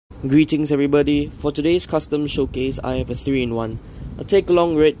Greetings everybody, for today's custom showcase I have a 3-in-1. A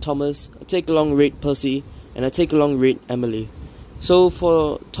take-along rate Thomas, a take-along rate Percy, and a take-along rate Emily. So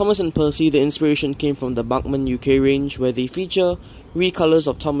for Thomas and Percy, the inspiration came from the Bachman UK range, where they feature recolors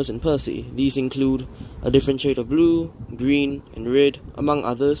of Thomas and Percy. These include a different shade of blue, green, and red, among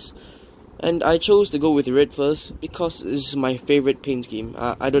others. And I chose to go with red first because this is my favorite paint scheme.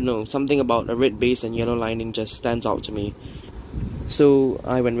 I don't know, something about a red base and yellow lining just stands out to me. So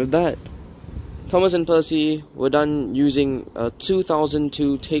I went with that. Thomas and Percy were done using a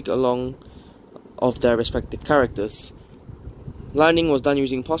 2002 take-along of their respective characters. Lining was done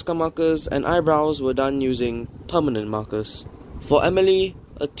using Posca markers, and eyebrows were done using permanent markers. For Emily,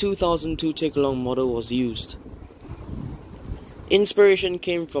 a 2002 take-along model was used. Inspiration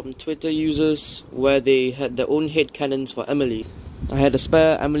came from Twitter users, where they had their own head cannons for Emily. I had a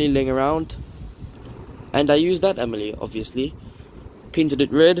spare Emily laying around, and I used that Emily, obviously. Painted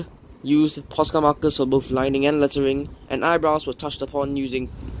it red, used Posca markers for both lining and lettering, and eyebrows were touched upon using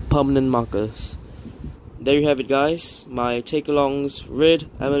permanent markers. There you have it guys, my take-alongs, red,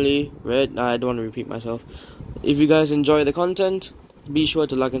 Emily, red. I don't want to repeat myself. If you guys enjoy the content, be sure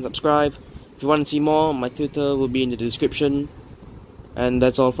to like and subscribe. If you want to see more, my Twitter will be in the description. And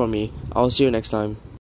that's all from me. I'll see you next time.